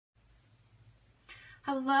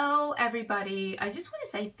Hello, everybody. I just want to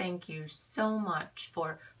say thank you so much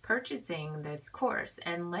for purchasing this course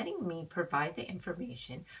and letting me provide the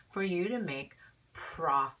information for you to make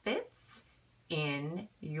profits in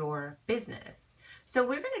your business. So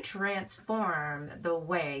we're going to transform the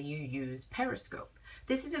way you use Periscope.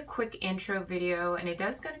 This is a quick intro video, and it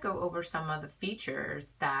does going to go over some of the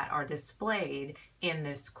features that are displayed in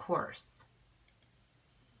this course.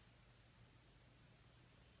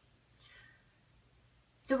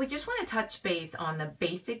 So we just want to touch base on the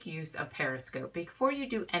basic use of Periscope. Before you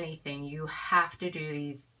do anything, you have to do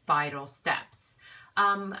these vital steps.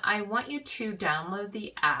 I want you to download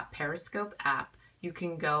the app, Periscope app. You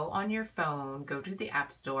can go on your phone, go to the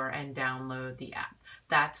App Store and download the app.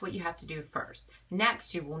 That's what you have to do first.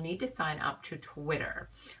 Next, you will need to sign up to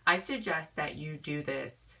Twitter. I suggest that you do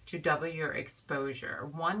this to double your exposure.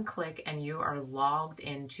 One click and you are logged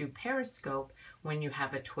into Periscope when you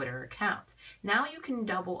have a Twitter account. Now you can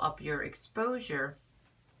double up your exposure,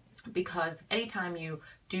 because anytime you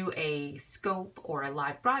do a scope or a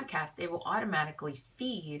live broadcast, it will automatically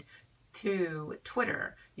feed to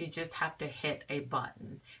Twitter. You just have to hit a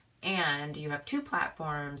button, and you have two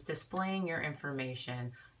platforms displaying your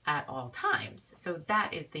information at all times. So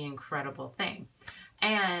that is the incredible thing.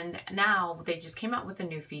 And now they just came out with a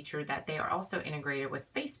new feature that they are also integrated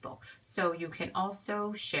with Facebook. So you can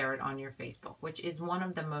also share it on your Facebook, which is one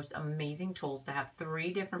of the most amazing tools to have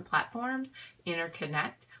 3 different platforms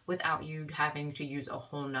interconnect without you having to use a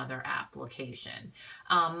whole nother application.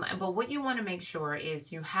 But what you want to make sure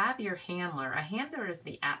is you have your handler. A handler is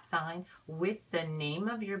the @ with the name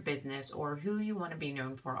of your business or who you want to be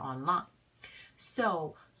known for online.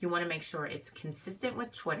 So you want to make sure it's consistent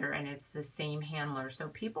with Twitter and it's the same handler so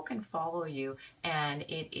people can follow you, and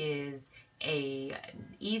it is an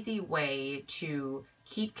easy way to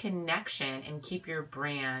keep connection and keep your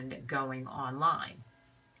brand going online.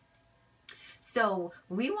 So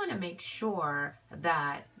we want to make sure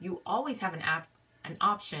that you always have an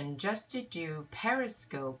option just to do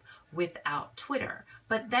Periscope without Twitter.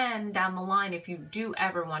 But then down the line, if you do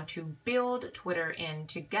ever want to build Twitter in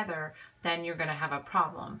together, then you're going to have a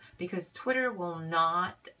problem, because Twitter will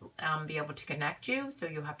not be able to connect you, so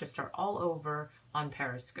you'll have to start all over on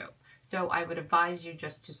Periscope. So I would advise you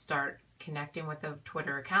just to start connecting with a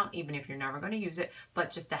Twitter account, even if you're never going to use it,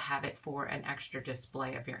 but just to have it for an extra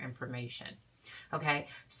display of your information. Okay,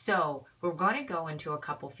 so we're going to go into a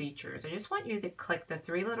couple features. I just want you to click the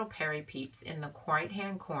 3 little Perry peeps in the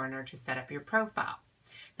right-hand corner to set up your profile.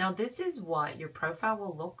 Now, this is what your profile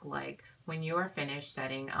will look like when you are finished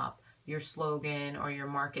setting up your slogan or your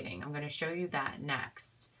marketing. I'm going to show you that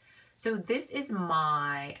next. So this is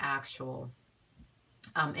my actual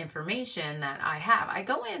information that I have. I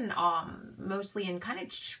go in mostly and kind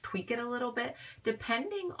of tweak it a little bit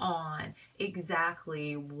depending on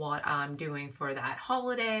exactly what I'm doing for that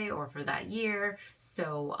holiday or for that year.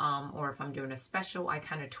 So or if I'm doing a special, I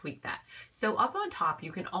kind of tweak that. So up on top,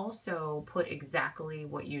 you can also put exactly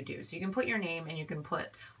what you do. So you can put your name, and you can put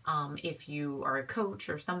if you are a coach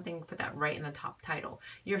or something, put that right in the top title.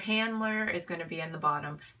 Your handler is going to be in the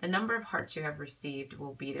bottom. The number of hearts you have received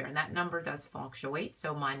will be there, and that number does fluctuate,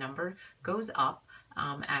 so my number goes up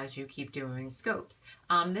as you keep doing scopes.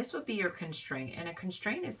 This would be your constraint, and a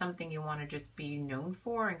constraint is something you want to just be known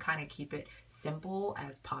for and kind of keep it simple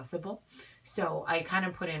as possible. So I kind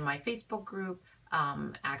of put in my Facebook group,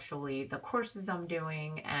 actually the courses I'm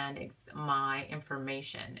doing, and my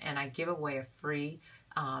information, and I give away a free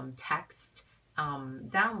text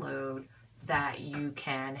download that you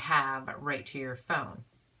can have right to your phone.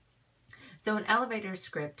 So an elevator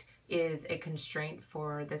script is a constraint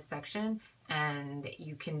for this section, and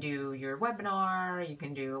you can do your webinar, you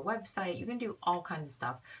can do a website, you can do all kinds of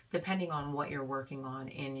stuff depending on what you're working on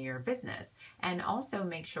in your business. And also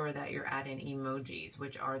make sure that you're adding emojis,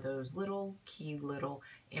 which are those little key little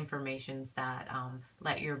informations that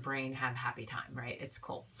let your brain have happy time, right? It's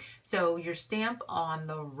cool. So your stamp on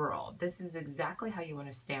the world. This is exactly how you want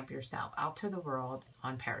to stamp yourself out to the world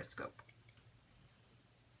on Periscope.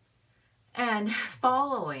 And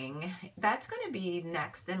following, that's going to be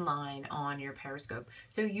next in line on your Periscope.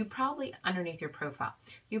 So you probably, underneath your profile,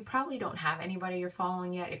 you probably don't have anybody you're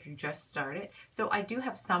following yet if you just started. So I do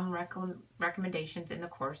have some recommendations in the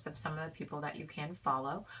course of some of the people that you can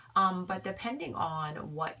follow. But depending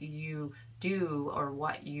on what you do or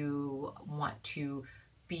what you want to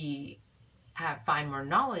find more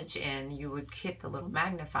knowledge in, you would hit the little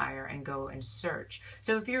magnifier and go and search.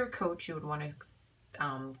 So if you're a coach, you would want to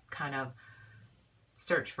kind of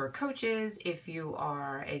search for coaches. If you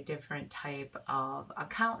are a different type of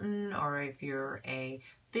accountant, or if you're a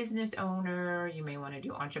business owner, you may want to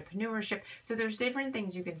do entrepreneurship. So there's different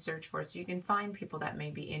things you can search for. So you can find people that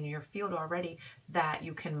may be in your field already that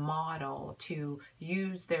you can model to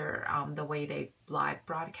use their the way they live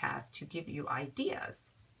broadcast to give you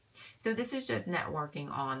ideas. So this is just networking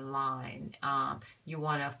online. You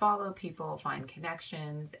want to follow people, find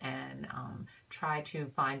connections, and try to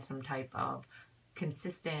find some type of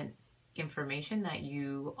consistent information that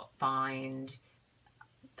you find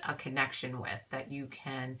a connection with, that you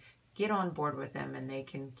can get on board with them and they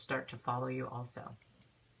can start to follow you also.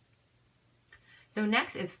 So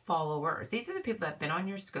next is followers. These are the people that have been on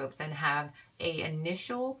your scopes and have a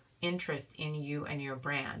initial interest in you and your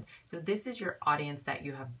brand. So this is your audience that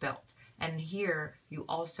you have built. And here you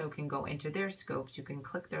also can go into their scopes. You can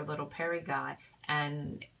click their little Peri guy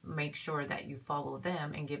and make sure that you follow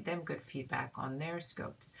them and give them good feedback on their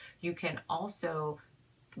scopes. You can also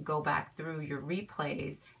go back through your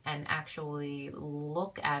replays and actually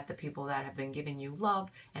look at the people that have been giving you love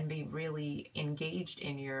and be really engaged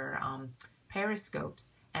in your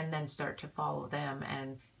Periscopes, and then start to follow them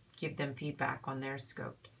and give them feedback on their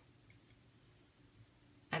scopes.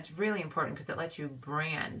 That's really important because it lets you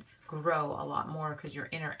brand grow a lot more because you're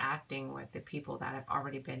interacting with the people that have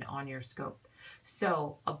already been on your scope.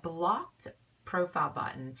 So a blocked profile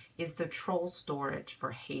button is the troll storage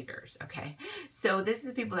for haters, okay? So this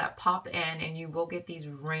is people that pop in, and you will get these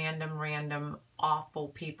random awful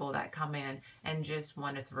people that come in and just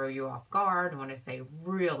want to throw you off guard, want to say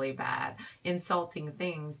really bad, insulting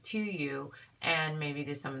things to you, and maybe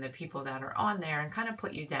to some of the people that are on there, and kind of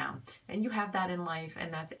put you down. And you have that in life,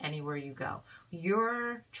 and that's anywhere you go.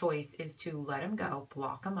 Your choice is to let them go,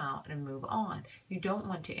 block them out, and move on. You don't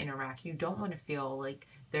want to interact. You don't want to feel like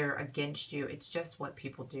they're against you. It's just what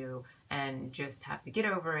people do, and just have to get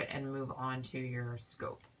over it and move on to your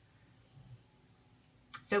scope.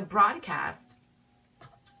 So broadcast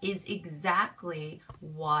is exactly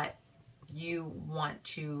what you want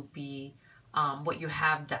to be, what you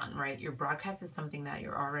have done, right? Your broadcast is something that you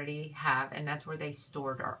already have, and that's where they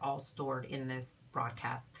are all stored in this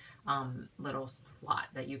broadcast little slot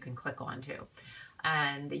that you can click onto.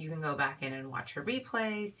 And you can go back in and watch your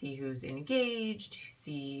replay, see who's engaged,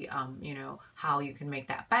 see, you know, how you can make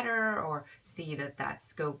that better, or see that that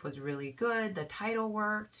scope was really good, the title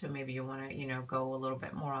worked, so maybe you want to, you know, go a little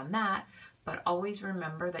bit more on that. But always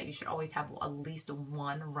remember that you should always have at least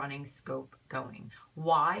one running scope going.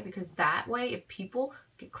 Why? Because that way, if people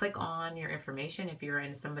click on your information, if you're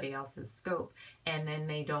in somebody else's scope, and then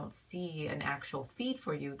they don't see an actual feed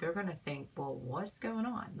for you, they're going to think, well, what's going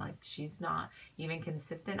on? Like, she's not even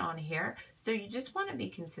consistent on here. So you just want to be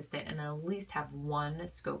consistent and at least have one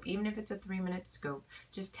scope, even if it's a 3-minute scope,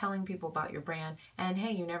 just telling people about your brand. And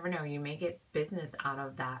hey, you never know, you may get business out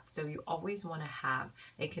of that. So you always want to have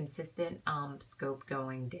a consistent scope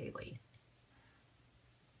going daily.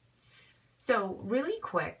 So really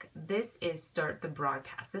quick, this is start the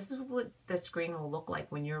broadcast. This is what the screen will look like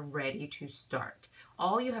when you're ready to start.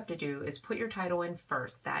 All you have to do is put your title in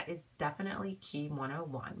first. That is definitely key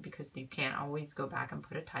 101, because you can't always go back and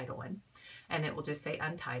put a title in, and it will just say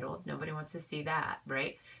untitled. Nobody wants to see that,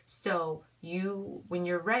 right? So when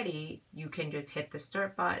you're ready, you can just hit the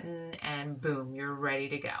start button and boom, you're ready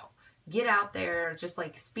to go. Get out there, just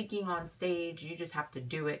like speaking on stage. You just have to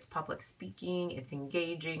do it. It's public speaking. It's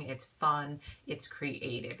engaging. It's fun. It's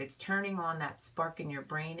creative. It's turning on that spark in your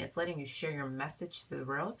brain. It's letting you share your message to the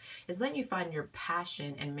world. It's letting you find your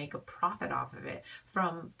passion and make a profit off of it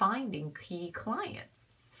from finding key clients.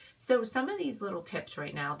 So some of these little tips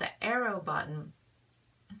right now, the arrow button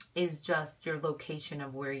is just your location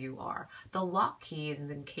of where you are. The lock key is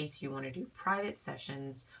in case you want to do private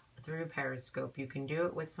sessions through Periscope. You can do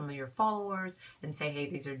it with some of your followers and say,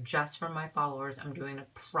 hey, these are just for my followers. I'm doing a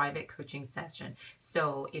private coaching session.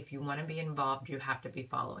 So if you want to be involved, you have to be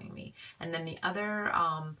following me. And then the other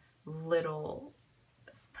little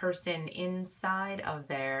person inside of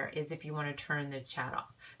there is if you want to turn the chat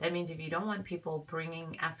off. That means if you don't want people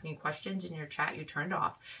asking questions in your chat, you turn it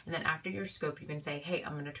off. And then after your scope, you can say, hey,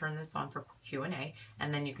 I'm going to turn this on for Q&A,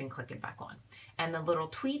 and then you can click it back on. And the little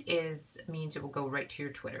tweet means it will go right to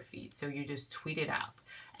your Twitter feed. So you just tweet it out.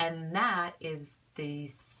 And that is the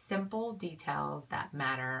simple details that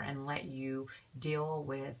matter and let you deal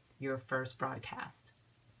with your first broadcast.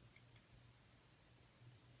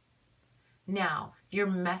 Now, your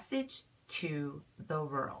message to the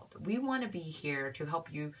world. We want to be here to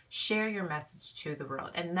help you share your message to the world.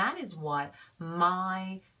 And that is what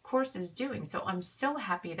my course is doing. So I'm so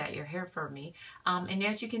happy that you're here for me. And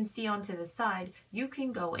as you can see on to the side, you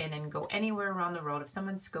can go in and go anywhere around the world. If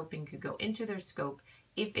someone's scoping, you could go into their scope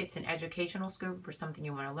if it's an educational scope or something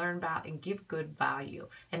you want to learn about, and give good value.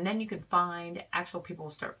 And then you can find actual people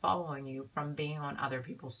who start following you from being on other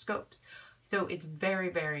people's scopes. So it's very,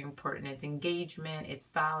 very important. It's engagement, it's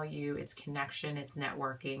value, it's connection, it's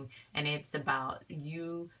networking, and it's about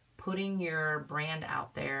you putting your brand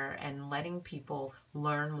out there and letting people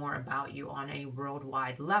learn more about you on a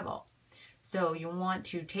worldwide level. So you want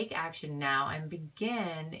to take action now and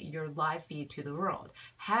begin your live feed to the world.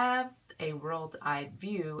 Have a world-wide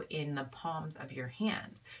view in the palms of your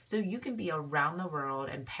hands. So you can be around the world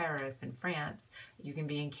in Paris and France. You can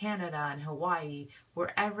be in Canada and Hawaii,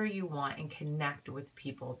 wherever you want, and connect with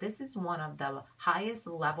people. This is one of the highest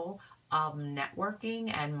level of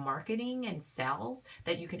networking and marketing and sales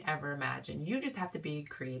that you can ever imagine. You just have to be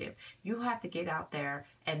creative. You have to get out there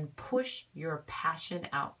and push your passion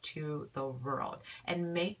out to the world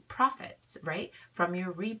and make profits, right? From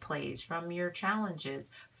your replays, from your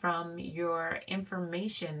challenges, from your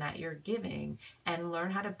information that you're giving, and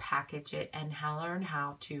learn how to package it and learn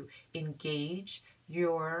how to engage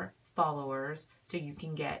your followers so you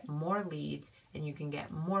can get more leads and you can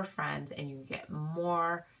get more friends and you can get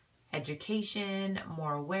more education,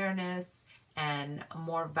 more awareness, and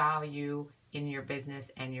more value in your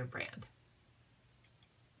business and your brand.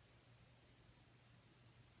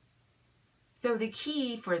 So the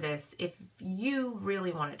key for this, if you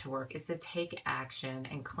really want it to work, is to take action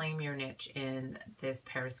and claim your niche in this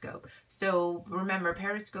Periscope. So remember,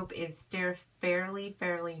 Periscope is still fairly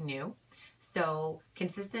new. So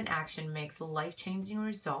consistent action makes life-changing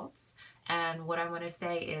results. And what I want to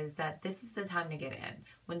say is that this is the time to get in.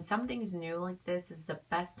 When something's new like this is the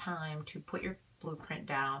best time to put your blueprint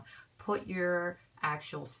down, put your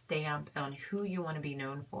actual stamp on who you want to be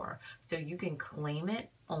known for. So you can claim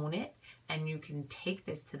it, own it, and you can take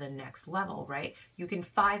this to the next level, right? You can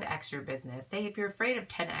 5x your business. Say if you're afraid of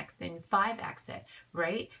 10x, then 5x it,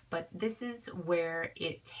 right? But this is where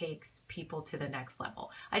it takes people to the next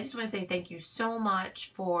level. I just want to say thank you so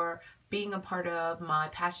much for being a part of my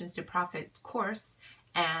Passions to Profit course.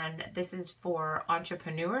 And this is for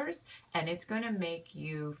entrepreneurs, and it's going to make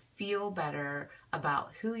you feel better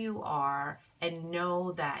about who you are and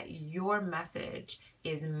know that your message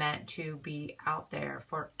is meant to be out there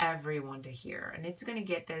for everyone to hear. And it's going to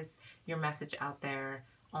get your message out there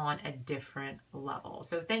on a different level.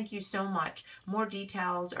 So thank you so much. More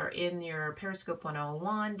details are in your Periscope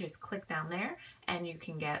 101. Just click down there and you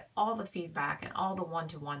can get all the feedback and all the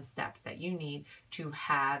one-to-one steps that you need to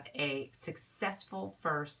have a successful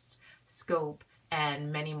first scope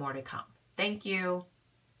and many more to come. Thank you.